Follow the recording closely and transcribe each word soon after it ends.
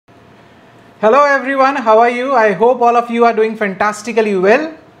Hello everyone, how are you? I hope all of you are doing fantastically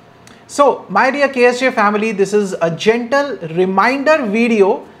well. So my dear KSJ family, this is a gentle reminder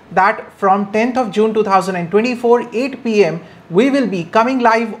video that from 10th of June 2024 8 p.m. we will be coming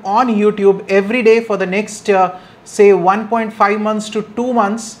live on YouTube every day for the next say 1.5 months to 2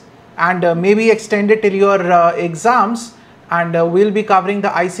 months, and maybe extend it till your exams. And we'll be covering the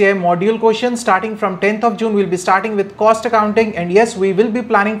ICAI module questions starting from 10th of June. We'll be starting with cost accounting, and yes, we will be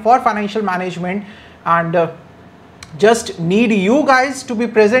planning for financial management, and just need you guys to be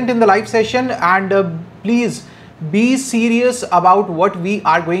present in the live session, and please be serious about what we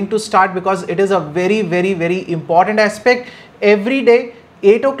are going to start, because it is a very important aspect. Every day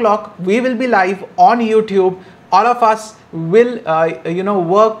 8 o'clock we will be live on YouTube. All of us will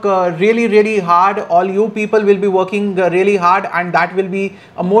work really hard. All you people will be working really hard, and that will be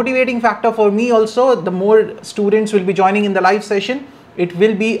a motivating factor for me also. The more students will be joining in the live session, it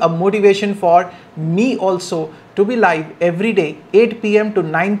will be a motivation for me also to be live every day 8 p.m. to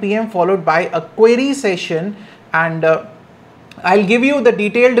 9 p.m. followed by a query session. And I'll give you the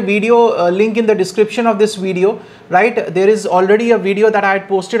detailed video link in the description of this video, right? There is already a video that I had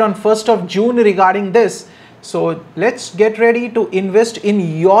posted on 1st of June regarding this. So let's get ready to invest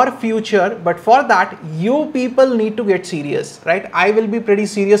in your future, but for that you people need to get serious, right? I will be pretty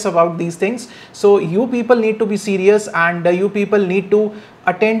serious about these things, so you people need to be serious, and you people need to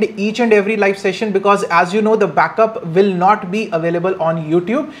attend each and every live session, because as you know, the backup will not be available on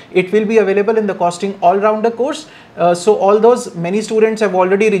YouTube. It will be available in the costing all-rounder course. So all those many students have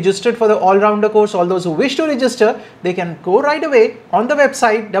already registered for the all-rounder course. All those who wish to register, they can go right away on the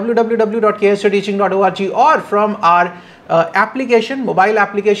website www.ksjteaching.org, or from our application, mobile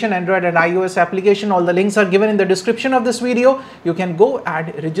application, Android and iOS application. All the links are given in the description of this video. You can go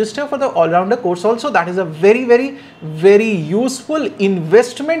and register for the all-rounder course also. That is a very useful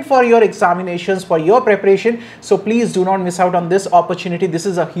investment for your examinations, for your preparation. So please do not miss out on this opportunity. This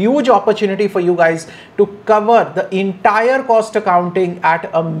is a huge opportunity for you guys to cover the entire cost accounting at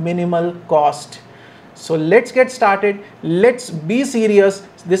a minimal cost. So let's get started. Let's be serious.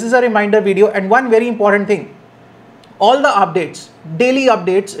 This is a reminder video, and one very important thing: all the updates, daily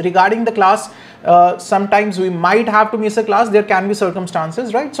updates regarding the class. Sometimes we might have to miss a class. There can be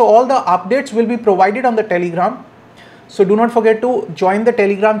circumstances, right? So all the updates will be provided on the Telegram. So do not forget to join the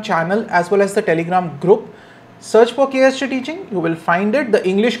Telegram channel as well as the Telegram group. Search for KSJ Teaching. You will find it. The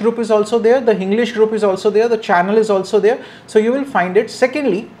English group is also there. The English group is also there. The channel is also there. So you will find it.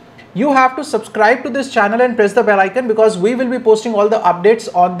 Secondly, you have to subscribe to this channel and press the bell icon, because we will be posting all the updates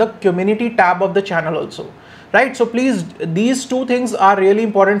on the community tab of the channel also. Right, so please, these two things are really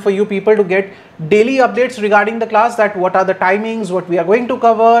important for you people to get daily updates regarding the class, that what are the timings, what we are going to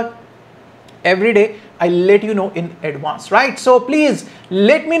cover every day. I'll let you know in advance, right? So please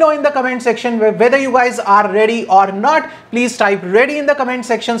let me know in the comment section whether you guys are ready or not. Please type ready in the comment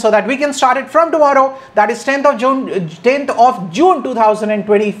section so that we can start it from tomorrow. That is 10th of June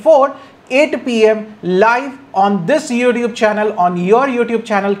 2024. 8 p.m. live on this YouTube channel, on your YouTube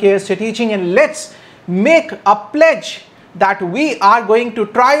channel KSJ Teaching, and let's make a pledge that we are going to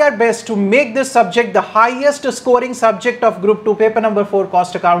try our best to make this subject the highest scoring subject of Group 2 paper number 4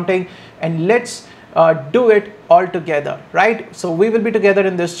 cost accounting, and let's do it all together, right? So we will be together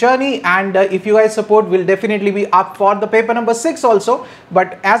in this journey, and if you guys support, we'll definitely be up for the paper number 6 also,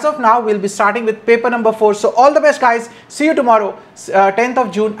 but as of now we'll be starting with paper number 4. So all the best guys. See you tomorrow 10th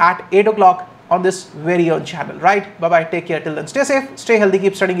of June at 8 o'clock on this very own channel, right? Bye bye, take care till then, stay safe, stay healthy,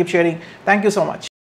 keep studying, keep sharing. Thank you so much.